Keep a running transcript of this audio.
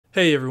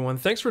Hey everyone,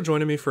 thanks for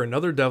joining me for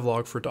another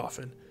devlog for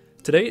Dauphin.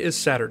 Today is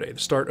Saturday, the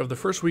start of the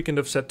first weekend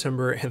of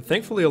September, and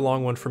thankfully a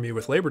long one for me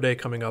with Labor Day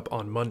coming up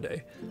on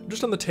Monday. I'm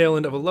just on the tail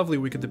end of a lovely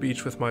week at the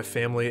beach with my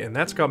family, and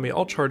that's got me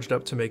all charged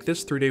up to make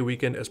this 3-day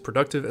weekend as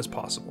productive as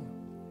possible.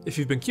 If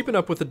you've been keeping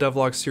up with the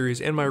devlog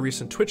series and my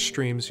recent Twitch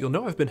streams, you'll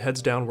know I've been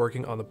heads down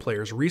working on the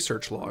player's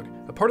research log,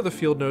 a part of the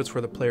field notes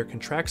where the player can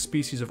track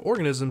species of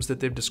organisms that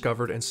they've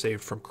discovered and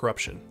saved from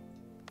corruption.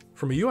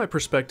 From a UI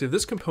perspective,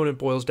 this component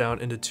boils down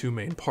into two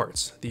main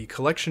parts: the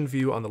collection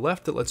view on the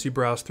left that lets you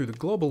browse through the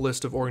global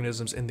list of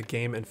organisms in the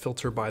game and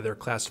filter by their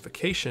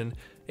classification,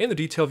 and the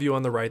detail view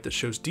on the right that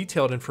shows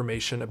detailed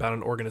information about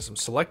an organism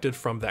selected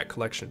from that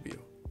collection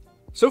view.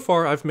 So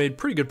far, I've made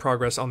pretty good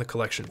progress on the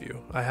collection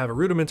view. I have a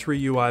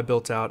rudimentary UI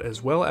built out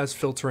as well as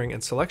filtering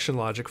and selection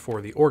logic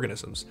for the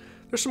organisms.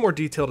 There's some more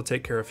detail to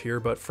take care of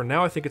here, but for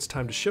now I think it's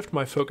time to shift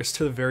my focus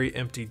to the very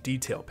empty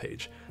detail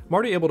page. I'm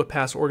already able to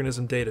pass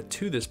organism data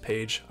to this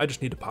page, I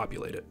just need to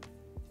populate it.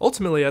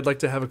 Ultimately, I'd like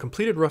to have a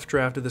completed rough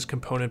draft of this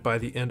component by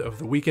the end of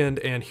the weekend,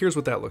 and here's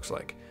what that looks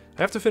like.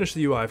 I have to finish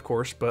the UI, of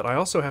course, but I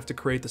also have to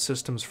create the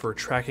systems for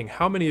tracking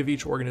how many of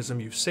each organism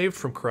you've saved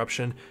from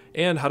corruption,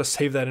 and how to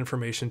save that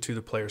information to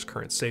the player's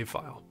current save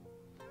file.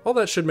 All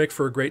that should make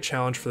for a great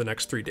challenge for the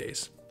next 3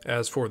 days.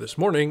 As for this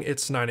morning,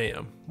 it's 9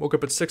 a.m. Woke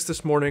up at 6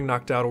 this morning,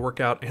 knocked out a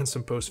workout and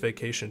some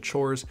post-vacation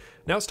chores.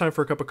 Now it's time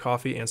for a cup of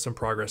coffee and some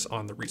progress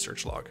on the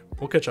research log.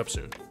 We'll catch up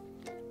soon.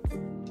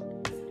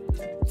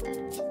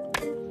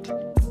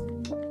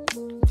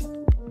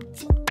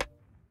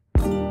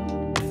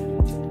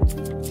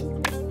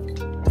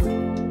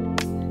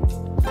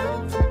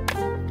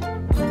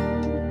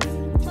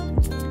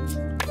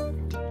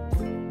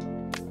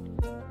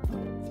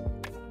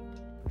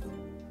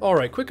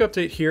 Alright, quick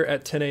update here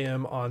at 10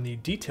 a.m. on the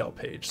detail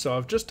page. So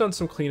I've just done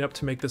some cleanup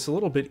to make this a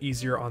little bit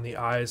easier on the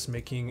eyes,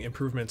 making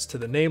improvements to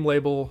the name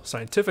label,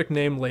 scientific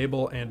name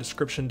label, and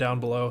description down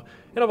below.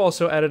 And I've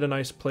also added a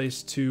nice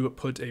place to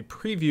put a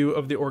preview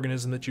of the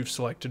organism that you've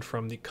selected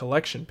from the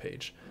collection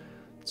page.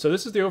 So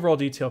this is the overall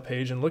detail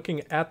page, and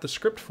looking at the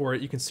script for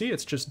it, you can see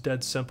it's just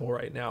dead simple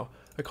right now.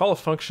 I call a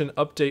function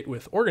update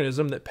with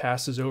organism that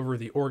passes over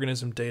the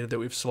organism data that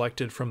we've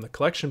selected from the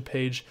collection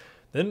page.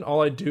 Then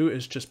all I do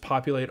is just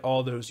populate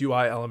all those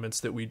UI elements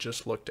that we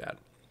just looked at.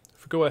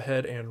 If we go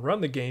ahead and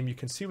run the game, you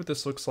can see what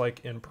this looks like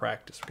in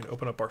practice. We can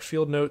open up our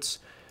field notes,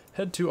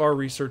 head to our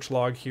research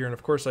log here, and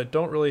of course I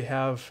don't really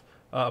have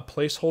a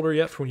placeholder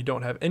yet for when you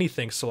don't have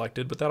anything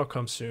selected, but that'll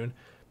come soon.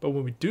 But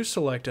when we do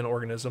select an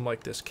organism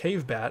like this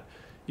cave bat,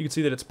 you can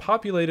see that it's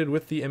populated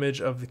with the image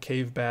of the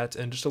cave bat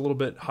and just a little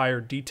bit higher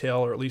detail,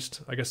 or at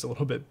least I guess a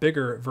little bit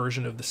bigger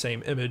version of the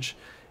same image.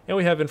 And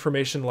we have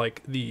information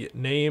like the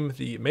name,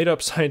 the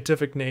made-up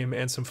scientific name,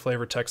 and some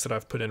flavor text that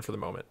I've put in for the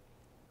moment.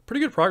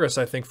 Pretty good progress,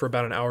 I think, for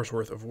about an hour's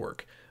worth of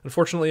work.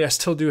 Unfortunately, I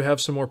still do have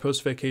some more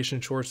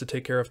post-vacation chores to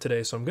take care of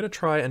today, so I'm going to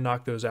try and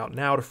knock those out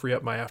now to free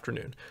up my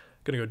afternoon.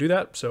 Gonna go do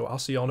that, so I'll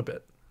see y'all in a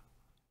bit.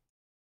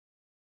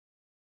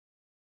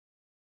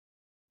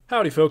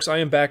 Howdy folks, I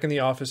am back in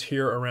the office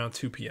here around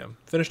 2 p.m.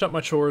 Finished up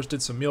my chores,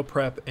 did some meal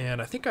prep, and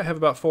I think I have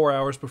about 4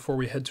 hours before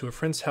we head to a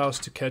friend's house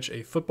to catch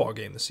a football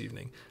game this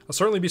evening. I'll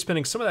certainly be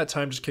spending some of that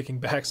time just kicking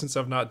back since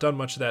I've not done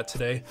much of that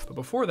today, but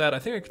before that I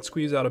think I can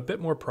squeeze out a bit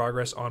more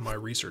progress on my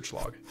research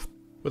log.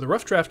 With a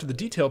rough draft of the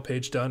detail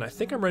page done, I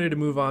think I'm ready to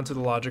move on to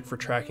the logic for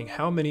tracking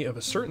how many of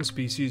a certain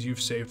species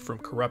you've saved from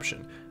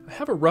corruption. I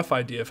have a rough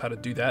idea of how to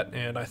do that,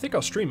 and I think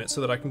I'll stream it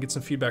so that I can get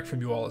some feedback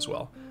from you all as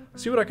well.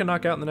 See what I can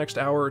knock out in the next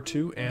hour or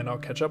two, and I'll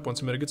catch up once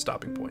I'm at a good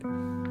stopping point.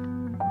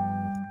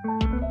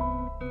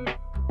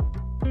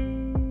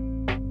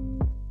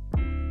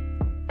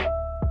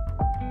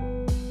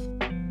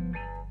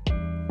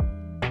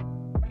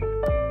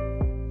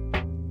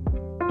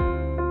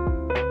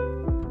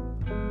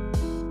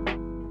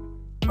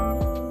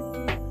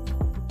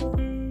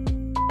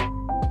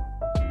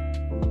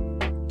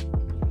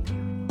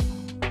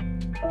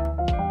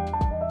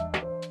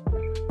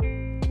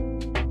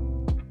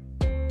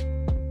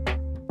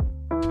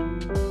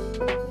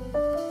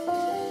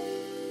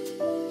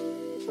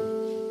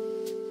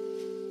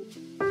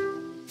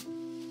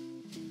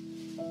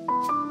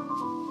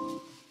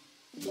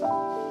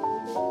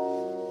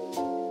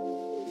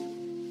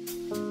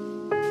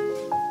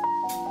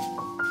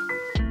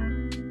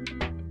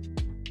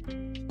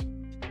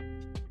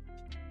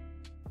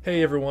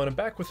 Hey everyone, I'm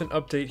back with an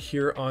update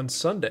here on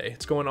Sunday.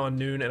 It's going on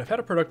noon, and I've had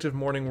a productive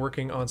morning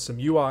working on some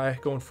UI,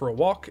 going for a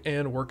walk,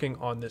 and working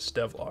on this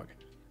devlog.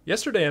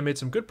 Yesterday I made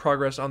some good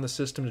progress on the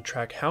system to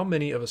track how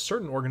many of a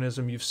certain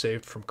organism you've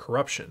saved from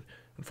corruption.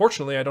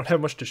 Unfortunately, I don't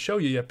have much to show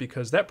you yet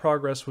because that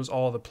progress was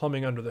all the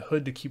plumbing under the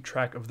hood to keep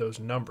track of those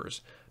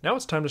numbers. Now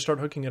it's time to start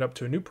hooking it up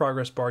to a new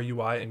progress bar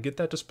UI and get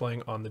that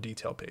displaying on the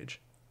detail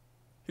page.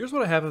 Here's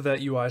what I have of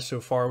that UI so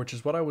far, which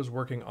is what I was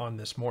working on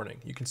this morning.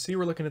 You can see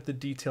we're looking at the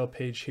detail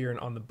page here, and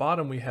on the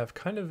bottom we have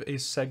kind of a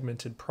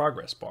segmented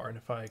progress bar. And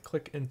if I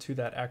click into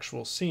that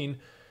actual scene,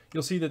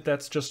 you'll see that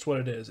that's just what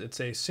it is.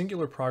 It's a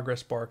singular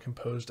progress bar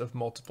composed of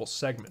multiple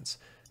segments.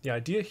 The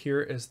idea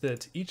here is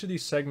that each of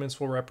these segments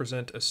will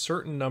represent a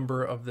certain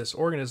number of this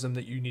organism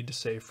that you need to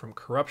save from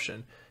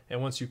corruption.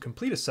 And once you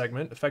complete a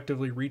segment,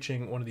 effectively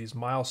reaching one of these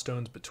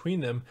milestones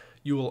between them,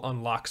 you will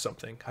unlock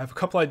something. I have a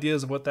couple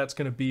ideas of what that's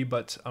going to be,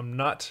 but I'm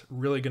not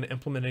really going to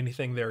implement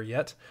anything there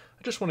yet.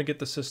 I just want to get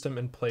the system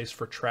in place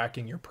for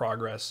tracking your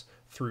progress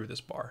through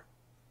this bar.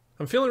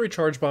 I'm feeling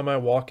recharged by my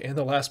walk and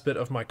the last bit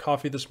of my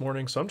coffee this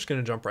morning, so I'm just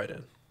going to jump right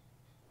in.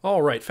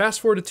 Alright,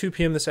 fast forward to 2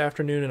 p.m. this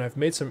afternoon, and I've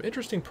made some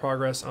interesting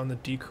progress on the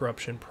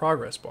decorruption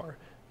progress bar.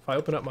 If I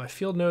open up my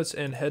field notes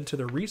and head to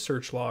the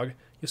research log,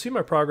 you'll see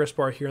my progress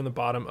bar here on the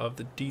bottom of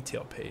the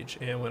detail page.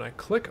 And when I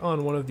click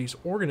on one of these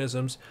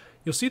organisms,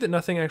 you'll see that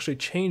nothing actually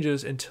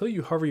changes until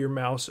you hover your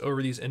mouse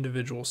over these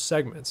individual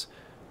segments.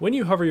 When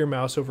you hover your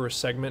mouse over a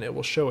segment, it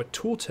will show a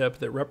tooltip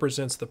that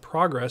represents the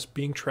progress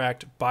being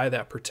tracked by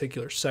that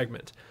particular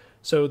segment.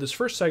 So this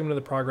first segment of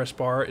the progress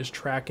bar is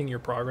tracking your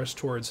progress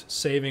towards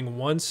saving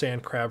 1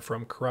 sand crab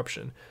from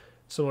corruption.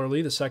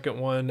 Similarly, the second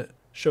one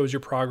shows your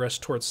progress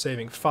towards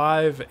saving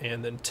 5,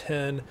 and then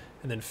 10,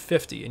 and then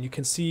 50. And you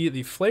can see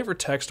the flavor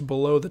text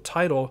below the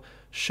title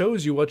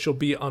shows you what you'll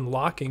be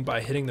unlocking by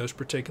hitting those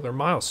particular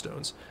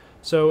milestones.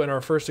 So in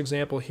our first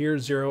example here,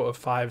 0 of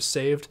 5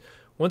 saved.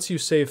 Once you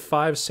save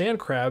 5 sand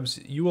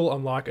crabs, you will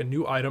unlock a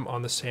new item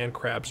on the sand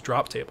crabs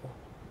drop table.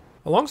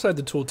 Alongside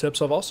the tooltips,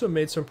 I've also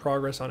made some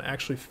progress on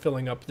actually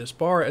filling up this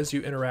bar as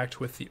you interact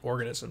with the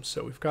organisms.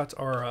 So we've got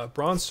our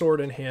bronze sword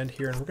in hand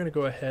here, and we're going to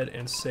go ahead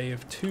and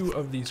save 2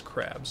 of these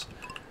crabs.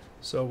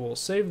 So we'll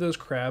save those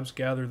crabs,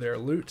 gather their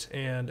loot,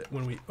 and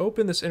when we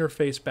open this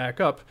interface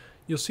back up,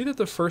 you'll see that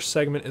the first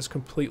segment is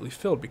completely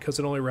filled because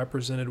it only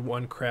represented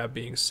 1 crab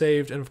being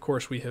saved, and of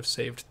course we have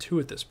saved 2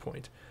 at this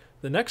point.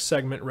 The next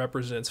segment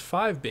represents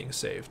 5 being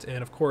saved,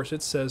 and of course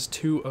it says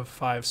 2 of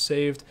 5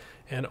 saved,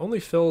 and only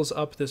fills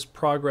up this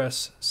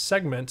progress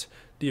segment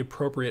the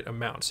appropriate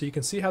amount. So you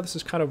can see how this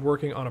is kind of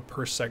working on a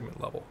per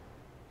segment level.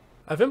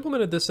 I've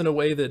implemented this in a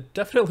way that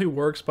definitely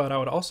works, but I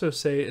would also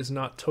say is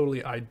not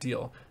totally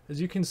ideal.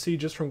 As you can see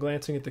just from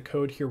glancing at the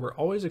code here, we're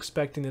always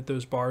expecting that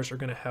those bars are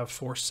going to have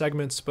 4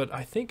 segments, but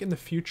I think in the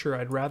future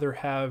I'd rather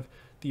have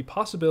the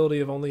possibility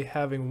of only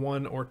having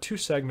 1 or 2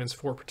 segments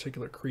for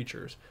particular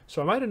creatures.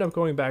 So I might end up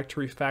going back to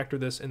refactor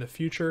this in the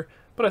future,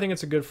 but I think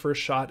it's a good first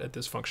shot at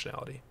this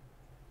functionality.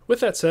 With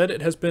that said,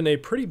 it has been a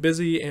pretty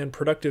busy and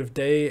productive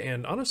day,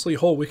 and honestly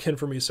whole weekend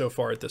for me so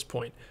far at this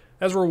point.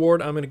 As a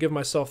reward, I'm going to give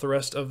myself the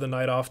rest of the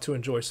night off to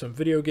enjoy some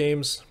video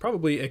games,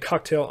 probably a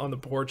cocktail on the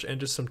porch,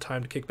 and just some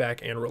time to kick back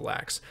and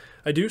relax.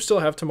 I do still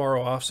have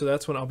tomorrow off, so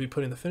that's when I'll be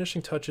putting the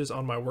finishing touches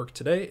on my work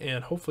today,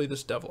 and hopefully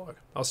this devlog.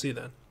 I'll see you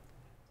then.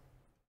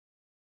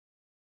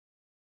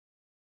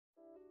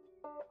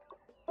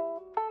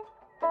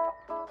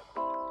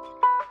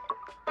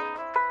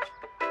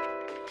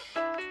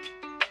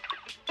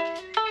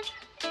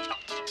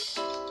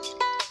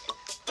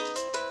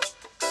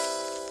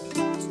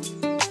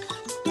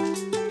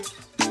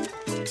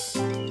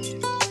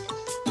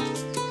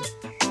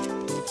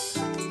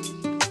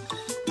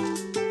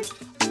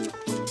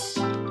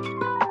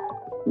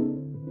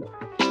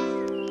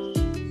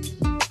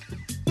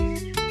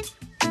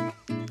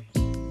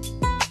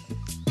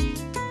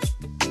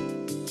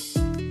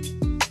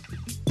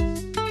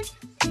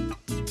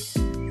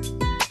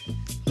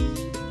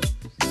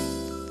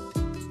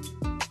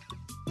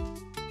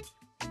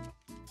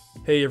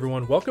 Hey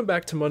everyone, welcome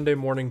back to Monday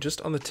morning,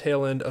 just on the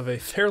tail end of a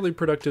fairly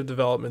productive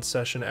development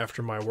session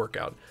after my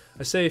workout.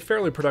 I say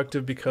fairly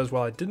productive because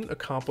while I didn't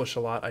accomplish a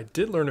lot, I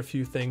did learn a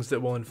few things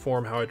that will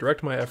inform how I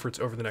direct my efforts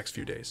over the next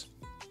few days.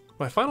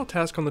 My final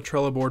task on the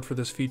Trello board for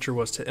this feature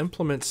was to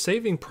implement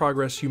saving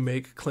progress you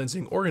make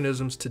cleansing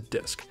organisms to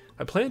disk.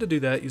 I plan to do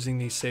that using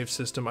the save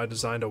system I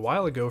designed a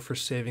while ago for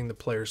saving the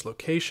player's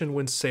location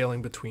when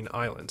sailing between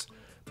islands.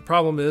 The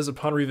problem is,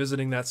 upon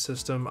revisiting that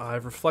system,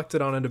 I've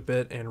reflected on it a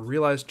bit and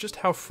realized just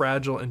how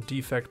fragile and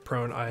defect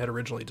prone I had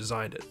originally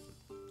designed it.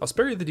 I'll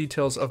spare you the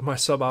details of my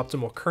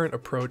suboptimal current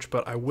approach,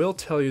 but I will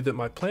tell you that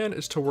my plan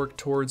is to work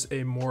towards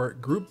a more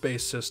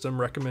group-based system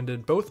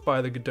recommended both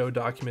by the Godot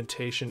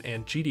documentation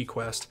and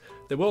GDQuest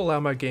that will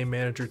allow my game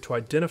manager to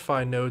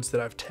identify nodes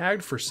that I've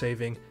tagged for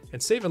saving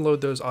and save and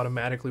load those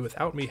automatically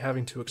without me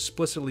having to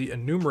explicitly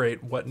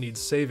enumerate what needs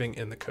saving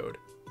in the code.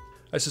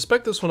 I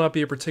suspect this will not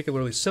be a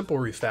particularly simple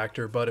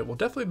refactor, but it will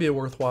definitely be a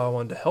worthwhile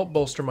one to help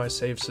bolster my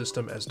save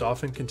system as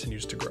Dauphin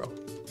continues to grow.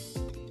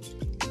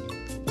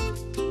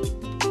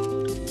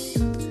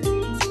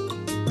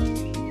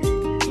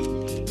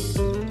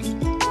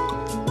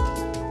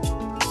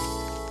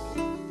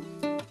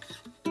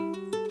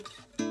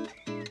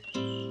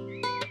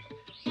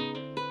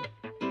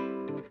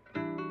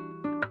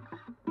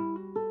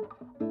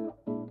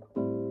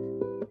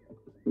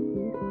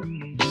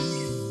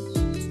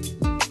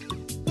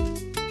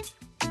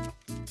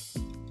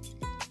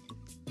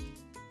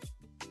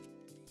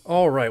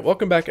 Alright,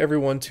 welcome back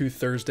everyone to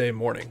Thursday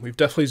morning. We've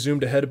definitely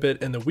zoomed ahead a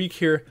bit in the week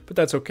here, but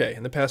that's okay.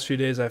 In the past few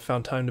days I've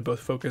found time to both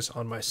focus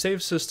on my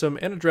save system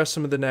and address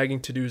some of the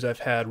nagging to-dos I've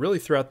had really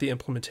throughout the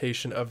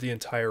implementation of the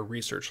entire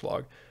research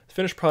log. The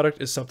finished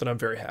product is something I'm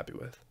very happy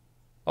with.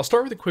 I'll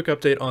start with a quick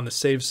update on the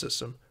save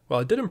system.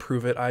 While I did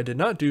improve it, I did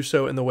not do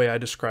so in the way I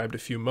described a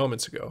few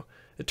moments ago.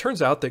 It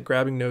turns out that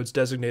grabbing nodes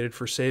designated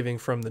for saving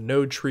from the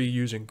node tree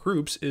using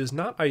groups is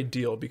not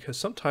ideal because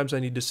sometimes I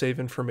need to save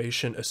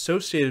information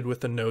associated with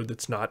the node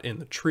that's not in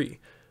the tree.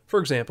 For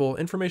example,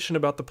 information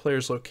about the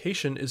player's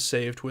location is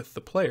saved with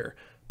the player,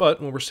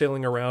 but when we're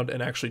sailing around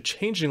and actually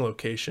changing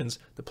locations,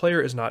 the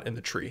player is not in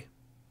the tree.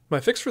 My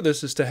fix for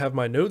this is to have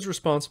my nodes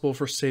responsible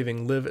for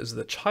saving live as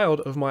the child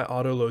of my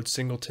autoload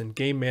singleton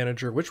game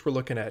manager, which we're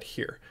looking at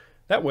here.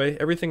 That way,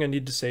 everything I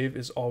need to save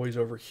is always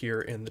over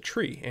here in the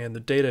tree, and the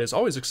data is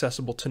always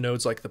accessible to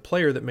nodes like the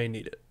player that may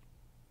need it.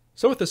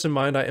 So with this in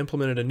mind, I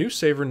implemented a new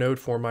saver node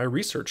for my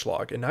research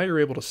log, and now you're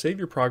able to save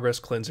your progress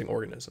cleansing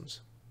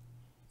organisms.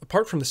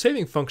 Apart from the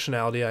saving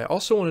functionality, I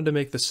also wanted to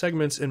make the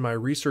segments in my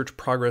research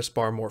progress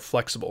bar more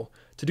flexible.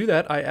 To do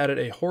that, I added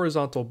a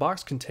horizontal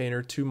box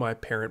container to my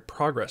parent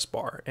progress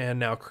bar, and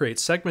now create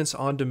segments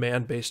on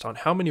demand based on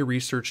how many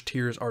research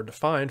tiers are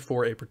defined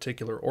for a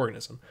particular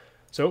organism.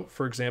 So,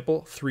 for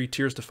example, 3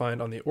 tiers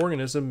defined on the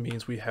organism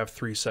means we have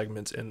 3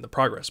 segments in the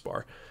progress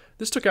bar.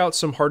 This took out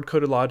some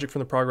hard-coded logic from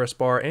the progress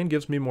bar and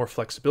gives me more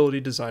flexibility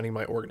designing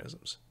my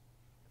organisms.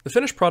 The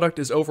finished product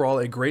is overall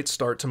a great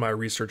start to my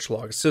research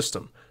log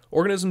system.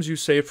 Organisms you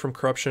saved from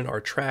corruption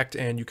are tracked,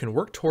 and you can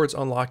work towards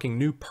unlocking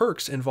new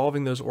perks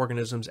involving those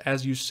organisms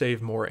as you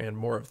save more and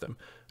more of them.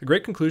 A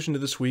great conclusion to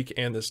this week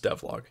and this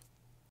devlog.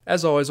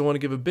 As always, I want to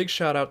give a big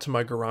shout out to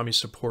my Garami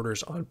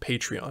supporters on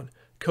Patreon.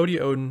 Cody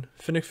Odin,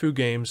 Finnickfu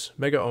Games,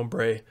 Mega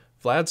Ombre,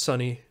 Vlad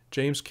Sunny,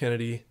 James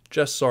Kennedy,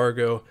 Jess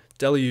Sargo,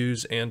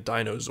 Deliuse, and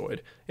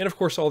Dinozoid, and of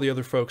course all the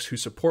other folks who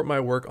support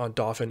my work on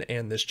Dauphin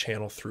and this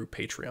channel through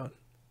Patreon.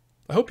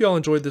 I hope y'all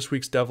enjoyed this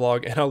week's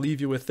devlog, and I'll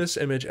leave you with this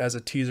image as a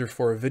teaser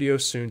for a video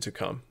soon to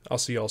come. I'll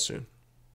see y'all soon.